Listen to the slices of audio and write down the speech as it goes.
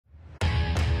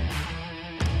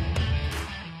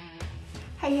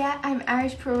Hiya, I'm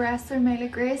Irish pro wrestler Myla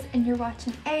Grace and you're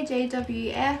watching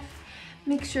AJWF.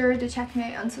 Make sure to check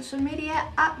me out on social media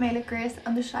at Myla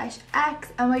Grace_X,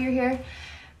 and while you're here,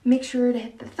 make sure to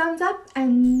hit the thumbs up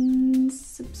and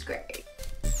subscribe.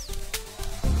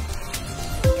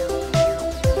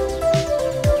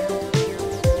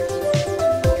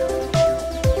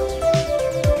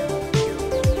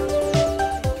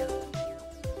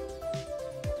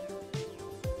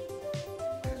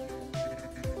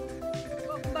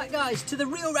 Guys, to the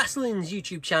Real Rasslin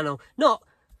YouTube channel, not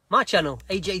my channel,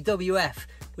 AJWF.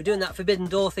 We're doing that Forbidden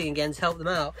Door thing again to help them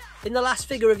out. In the last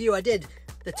figure review I did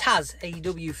the Taz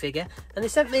AEW figure, and they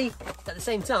sent me at the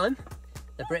same time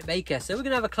the Britt Baker, so we're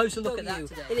going to have a closer look at that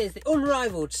today. It is the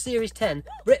Unrivaled Series 10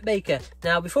 Britt Baker.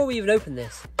 Now before we even open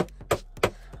this,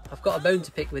 I've got a bone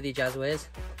to pick with you, Jazzwares.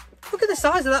 Look at the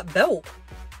size of that belt.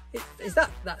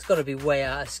 That's got to be way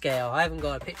out of scale. I haven't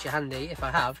got a picture handy. If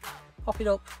I have, pop it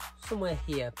up somewhere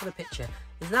here, put a picture.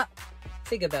 Is that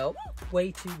figure belt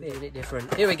way too big? Isn't it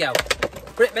different? Here we go.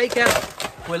 Britt Baker,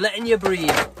 we're letting you breathe.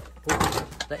 Ooh,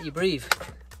 let you breathe.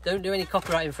 Don't do any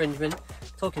copyright infringement.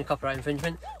 Talking of copyright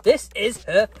infringement, this is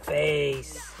her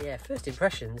face. Yeah, first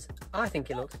impressions, I think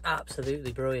it looks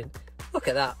absolutely brilliant. Look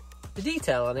at that. The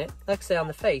detail on it, like I say, on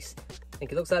the face, I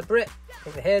think it looks like Britt. I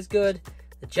think the hair's good.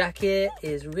 The jacket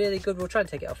is really good. We'll try and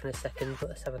take it off in a second, but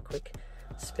let's have a quick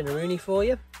spinneroonie for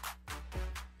you.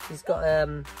 He's got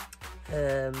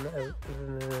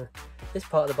this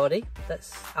part of the body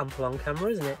that's ample on camera,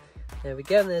 isn't it? There we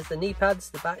go, and there's the knee pads,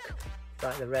 the back,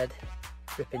 like the red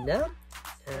dripping down.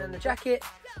 And the jacket,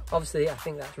 obviously, I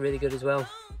think that's really good as well.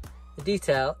 The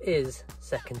detail is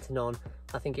second to none.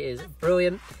 I think it is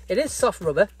brilliant. It is soft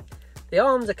rubber. The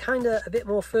arms are kind of a bit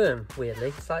more firm, weirdly.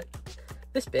 It's like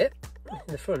this bit in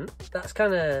the front, that's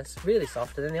kind of really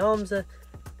soft, and then the arms are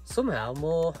somehow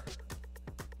more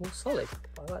solid.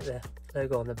 I like the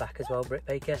logo on the back as well, Britt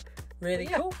Baker. Really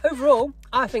cool. Overall,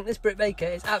 I think this Britt Baker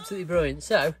is absolutely brilliant.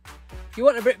 So, if you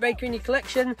want a Britt Baker in your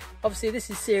collection, obviously this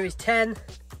is Series 10.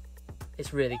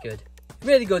 It's really good.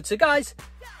 Really good. So guys,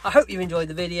 I hope you enjoyed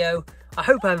the video. I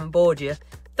hope I haven't bored you.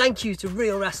 Thank you to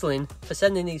Real Rasslin for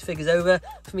sending these figures over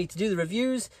for me to do the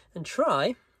reviews and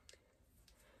try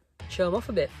show them off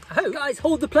a bit. I hope. Guys,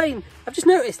 hold the plane. I've just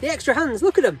noticed the extra hands.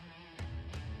 Look at them.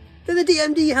 They're the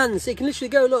DmD hands, so you can literally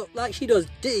go, look, like she does,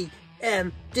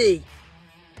 DmD.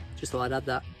 Just thought I'd add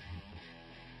that.